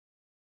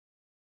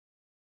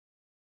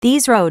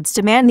These roads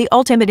demand the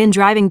ultimate in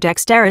driving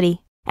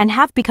dexterity, and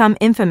have become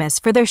infamous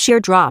for their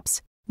sheer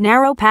drops,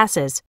 narrow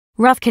passes,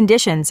 rough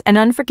conditions and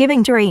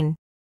unforgiving terrain.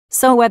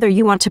 So whether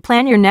you want to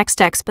plan your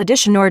next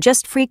expedition or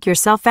just freak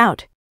yourself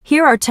out,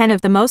 here are 10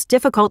 of the most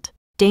difficult,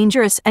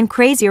 dangerous and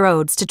crazy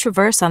roads to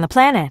traverse on the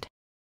planet.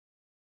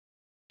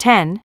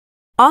 10.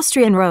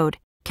 Austrian Road,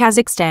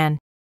 Kazakhstan.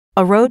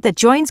 A road that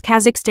joins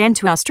Kazakhstan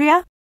to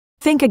Austria?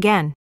 Think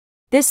again.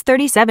 This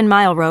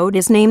 37-mile road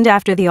is named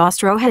after the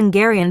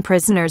Austro-Hungarian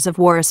prisoners of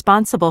war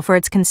responsible for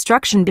its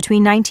construction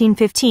between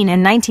 1915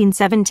 and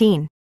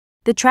 1917.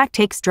 The track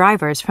takes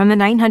drivers from the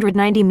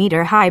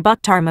 990-meter-high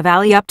Bukhtarma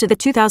Valley up to the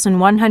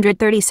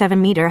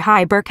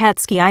 2,137-meter-high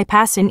Burkhatsky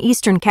Pass in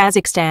eastern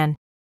Kazakhstan.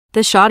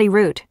 The shoddy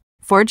route,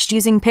 forged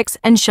using picks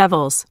and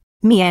shovels,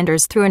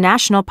 meanders through a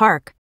national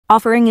park,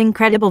 offering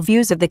incredible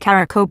views of the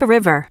Karakopa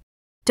River.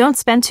 Don't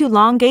spend too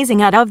long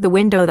gazing out of the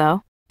window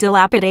though.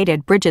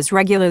 Dilapidated bridges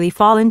regularly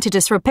fall into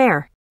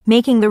disrepair,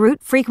 making the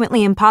route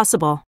frequently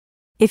impossible.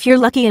 If you're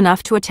lucky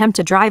enough to attempt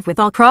a drive with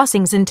all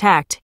crossings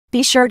intact,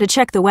 be sure to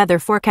check the weather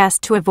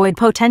forecast to avoid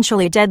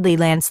potentially deadly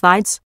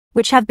landslides,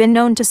 which have been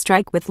known to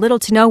strike with little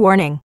to no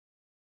warning.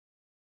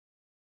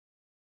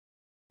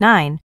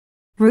 9.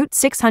 Route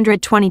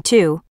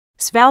 622,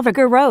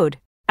 Svalbard Road,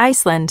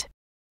 Iceland.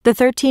 The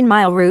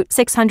 13-mile Route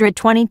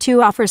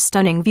 622 offers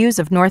stunning views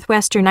of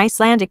northwestern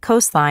Icelandic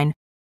coastline.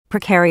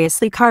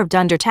 Precariously carved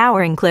under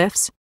towering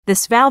cliffs, the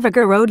Svalbard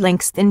Road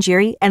links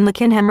Þingeyri and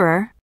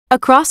Lakinheimur,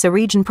 across a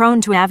region prone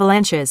to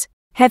avalanches,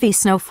 heavy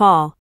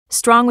snowfall,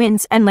 strong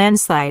winds and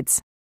landslides.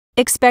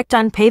 Expect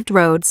unpaved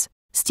roads,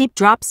 steep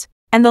drops,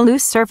 and the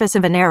loose surface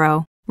of a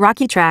narrow,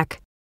 rocky track.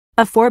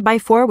 A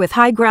 4x4 with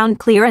high ground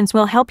clearance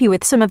will help you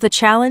with some of the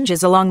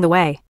challenges along the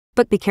way,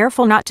 but be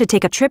careful not to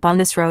take a trip on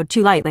this road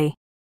too lightly.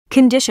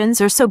 Conditions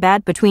are so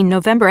bad between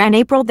November and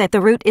April that the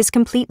route is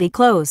completely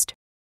closed.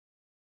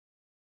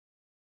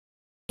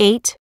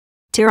 8.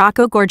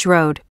 Tarako Gorge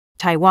Road,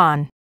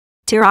 Taiwan.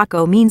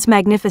 Tarako means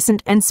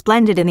magnificent and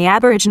splendid in the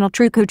Aboriginal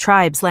Truku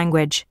tribe's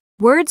language,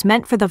 words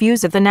meant for the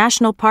views of the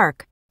national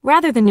park,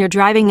 rather than your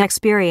driving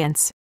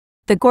experience.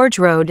 The Gorge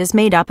Road is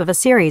made up of a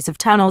series of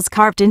tunnels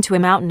carved into a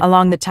mountain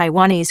along the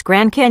Taiwanese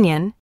Grand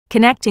Canyon,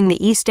 connecting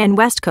the east and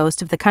west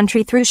coast of the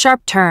country through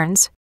sharp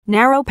turns,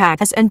 narrow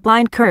paths and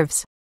blind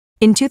curves.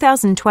 In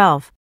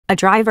 2012, a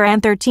driver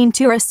and 13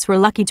 tourists were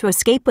lucky to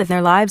escape with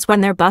their lives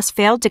when their bus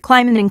failed to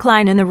climb an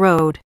incline in the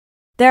road.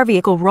 Their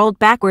vehicle rolled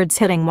backwards,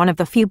 hitting one of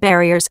the few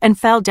barriers and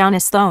fell down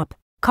a slope,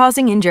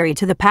 causing injury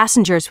to the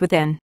passengers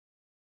within.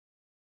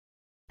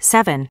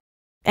 7.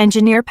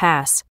 Engineer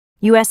Pass,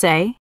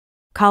 USA.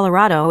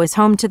 Colorado is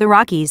home to the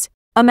Rockies,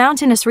 a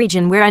mountainous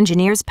region where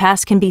Engineers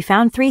Pass can be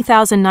found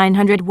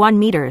 3,901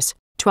 meters,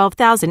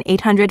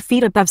 12,800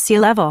 feet above sea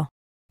level.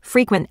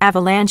 Frequent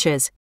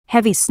avalanches,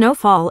 heavy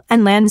snowfall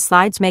and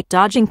landslides make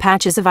dodging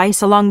patches of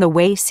ice along the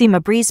way seem a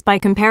breeze by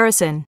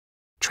comparison.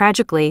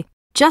 Tragically,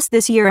 just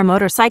this year a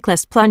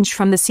motorcyclist plunged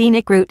from the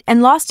scenic route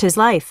and lost his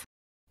life.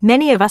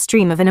 Many of us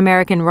dream of an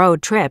American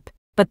road trip,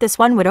 but this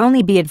one would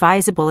only be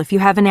advisable if you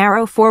have a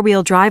narrow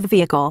four-wheel drive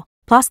vehicle,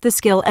 plus the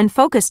skill and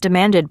focus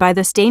demanded by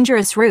this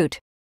dangerous route.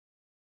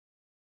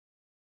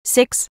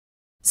 6.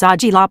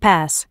 Zojila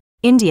Pass,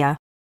 India.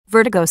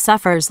 Vertigo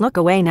sufferers look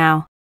away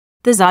now.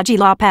 The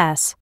Zojila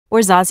Pass, or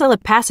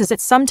Zojila Pass as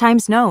it's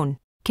sometimes known,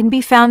 can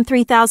be found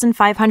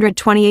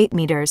 3,528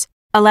 meters,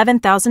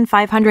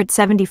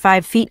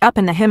 11,575 feet up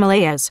in the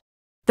Himalayas.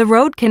 The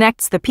road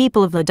connects the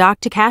people of Ladakh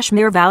to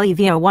Kashmir Valley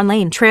via a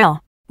one-lane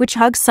trail, which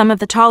hugs some of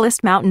the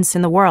tallest mountains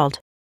in the world.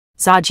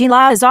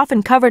 Zojila is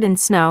often covered in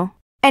snow,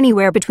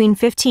 anywhere between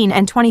 15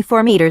 and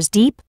 24 meters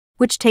deep,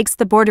 which takes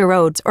the Border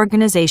Roads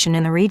organization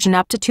in the region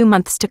up to 2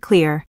 months to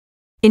clear.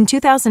 In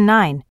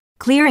 2009,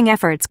 clearing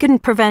efforts couldn't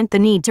prevent the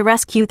need to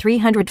rescue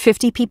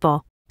 350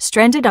 people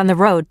stranded on the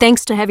road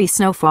thanks to heavy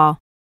snowfall.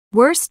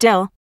 Worse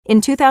still, in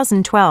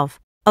 2012,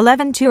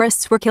 11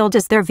 tourists were killed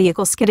as their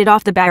vehicle skidded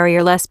off the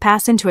barrierless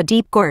pass into a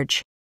deep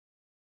gorge.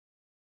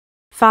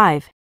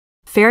 5.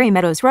 Fairy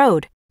Meadows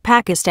Road,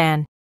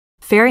 Pakistan.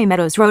 Fairy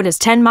Meadows Road is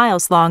 10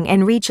 miles long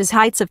and reaches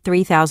heights of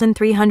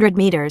 3,300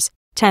 meters,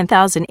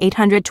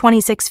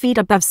 10,826 feet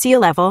above sea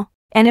level,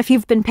 and if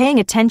you've been paying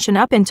attention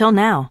up until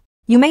now,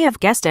 you may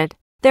have guessed it,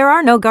 there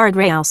are no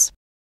guardrails.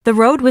 The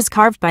road was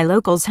carved by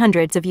locals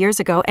hundreds of years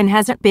ago and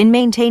hasn't been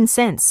maintained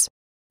since.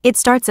 It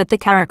starts at the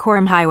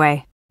Karakoram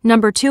Highway,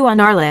 number 2 on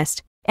our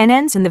list, and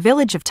ends in the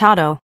village of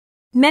Tado.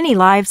 Many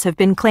lives have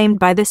been claimed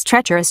by this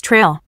treacherous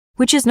trail,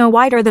 which is no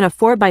wider than a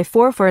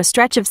 4x4 for a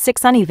stretch of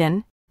 6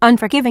 uneven,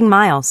 unforgiving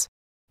miles.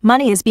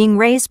 Money is being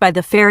raised by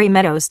the Fairy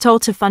Meadows toll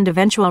to fund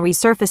eventual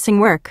resurfacing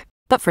work,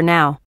 but for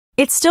now,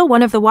 it's still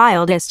one of the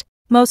wildest,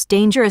 most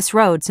dangerous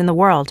roads in the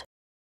world.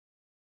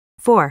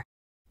 4.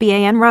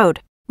 Ban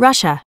Road,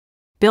 Russia.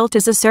 Built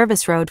as a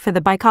service road for the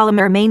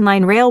Baikal-Amur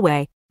mainline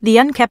railway, the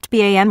unkept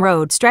Ban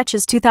Road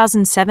stretches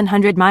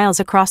 2,700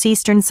 miles across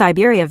eastern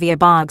Siberia via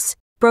bogs,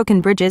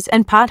 broken bridges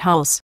and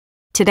potholes.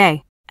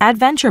 Today,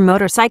 adventure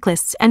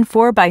motorcyclists and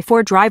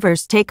 4x4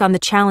 drivers take on the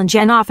challenge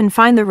and often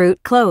find the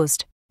route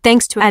closed,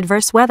 thanks to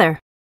adverse weather.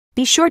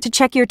 Be sure to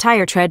check your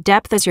tire tread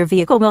depth, as your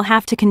vehicle will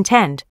have to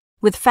contend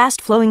with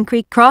fast-flowing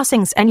creek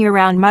crossings and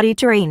year-round muddy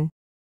terrain.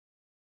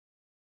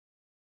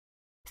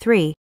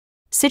 3.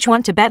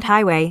 Sichuan-Tibet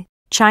Highway,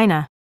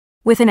 China.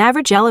 With an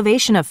average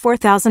elevation of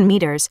 4,000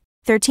 meters,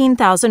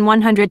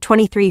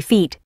 13,123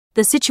 feet,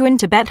 the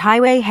Sichuan-Tibet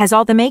Highway has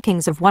all the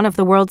makings of one of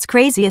the world's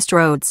craziest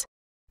roads.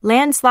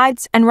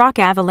 Landslides and rock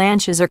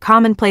avalanches are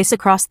commonplace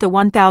across the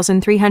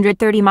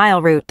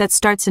 1,330-mile route that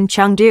starts in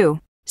Chengdu,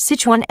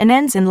 Sichuan, and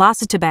ends in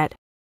Lhasa, Tibet.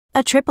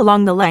 A trip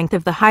along the length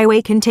of the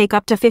highway can take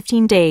up to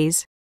 15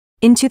 days.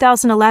 In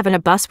 2011, a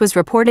bus was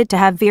reported to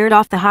have veered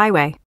off the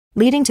highway,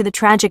 leading to the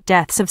tragic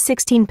deaths of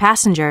 16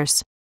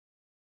 passengers.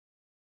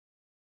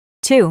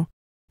 2.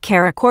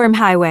 Karakoram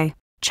Highway,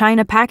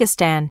 China,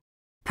 Pakistan.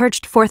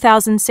 Perched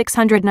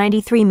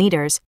 4,693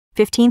 meters,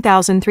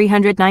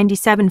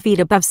 15,397 feet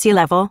above sea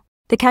level,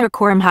 the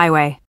Karakoram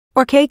Highway,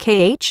 or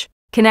KKH,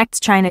 connects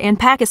China and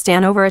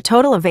Pakistan over a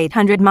total of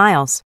 800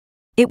 miles.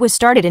 It was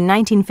started in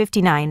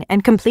 1959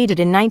 and completed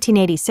in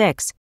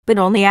 1986, but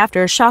only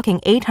after a shocking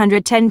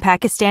 810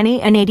 Pakistani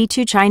and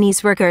 82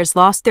 Chinese workers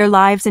lost their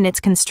lives in its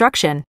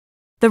construction.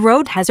 The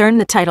road has earned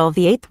the title of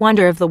the eighth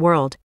wonder of the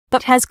world,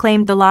 but has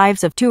claimed the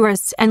lives of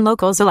tourists and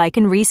locals alike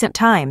in recent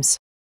times.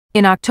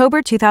 In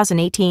October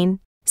 2018,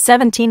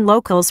 17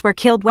 locals were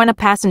killed when a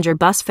passenger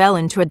bus fell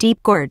into a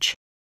deep gorge.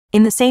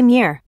 In the same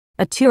year,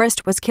 a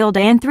tourist was killed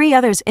and 3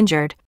 others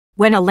injured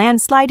when a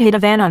landslide hit a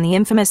van on the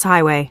infamous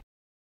highway.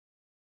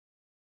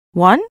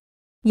 1.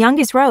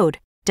 Yungas Road,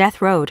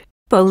 Death Road,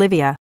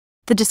 Bolivia.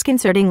 The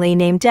disconcertingly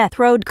named Death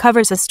Road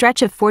covers a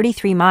stretch of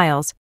 43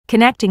 miles,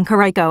 connecting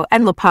Caraicó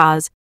and La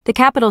Paz, the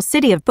capital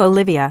city of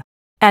Bolivia.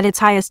 At its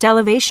highest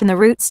elevation, the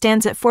route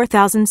stands at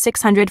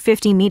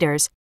 4,650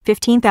 meters,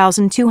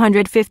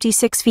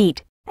 15,256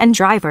 feet, and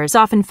drivers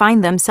often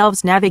find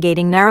themselves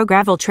navigating narrow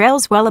gravel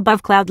trails well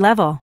above cloud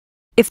level.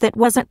 If that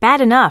wasn't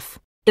bad enough,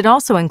 it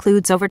also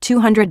includes over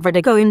 200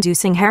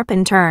 vertigo-inducing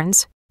hairpin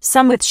turns,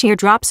 some with sheer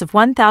drops of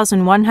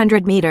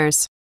 1,100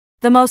 meters.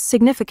 The most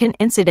significant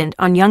incident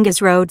on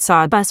Yungas Road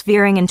saw a bus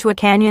veering into a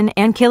canyon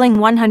and killing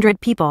 100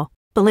 people,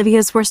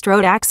 Bolivia's worst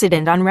road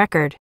accident on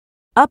record.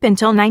 Up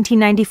until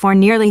 1994,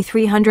 nearly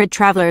 300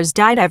 travelers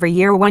died every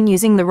year when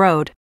using the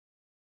road.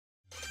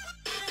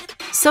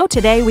 So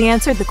today we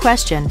answered the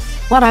question,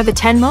 what are the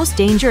 10 most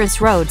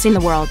dangerous roads in the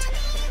world?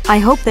 I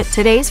hope that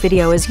today's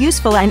video is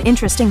useful and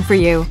interesting for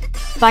you.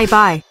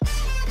 Bye-bye.